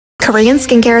Korean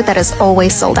skincare that is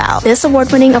always sold out. This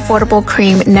award-winning affordable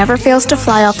cream never fails to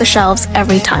fly off the shelves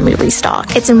every time we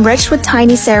restock. It's enriched with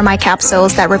tiny ceramide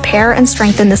capsules that repair and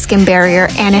strengthen the skin barrier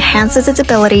and enhances its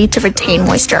ability to retain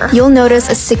moisture. You'll notice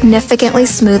a significantly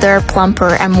smoother,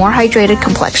 plumper, and more hydrated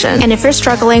complexion. And if you're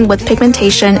struggling with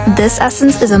pigmentation, this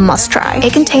essence is a must-try.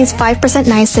 It contains 5%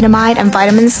 niacinamide and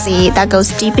vitamin C that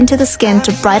goes deep into the skin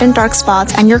to brighten dark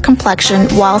spots and your complexion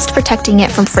whilst protecting it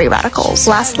from free radicals.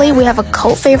 Lastly, we have a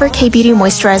cult favorite K-Beauty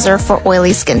moisturizer for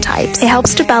oily skin types. It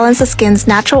helps to balance the skin's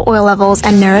natural oil levels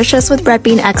and nourishes with red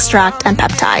bean extract and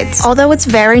peptides. Although it's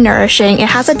very nourishing, it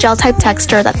has a gel-type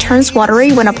texture that turns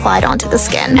watery when applied onto the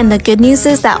skin. And the good news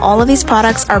is that all of these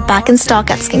products are back in stock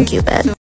at SkinCupid.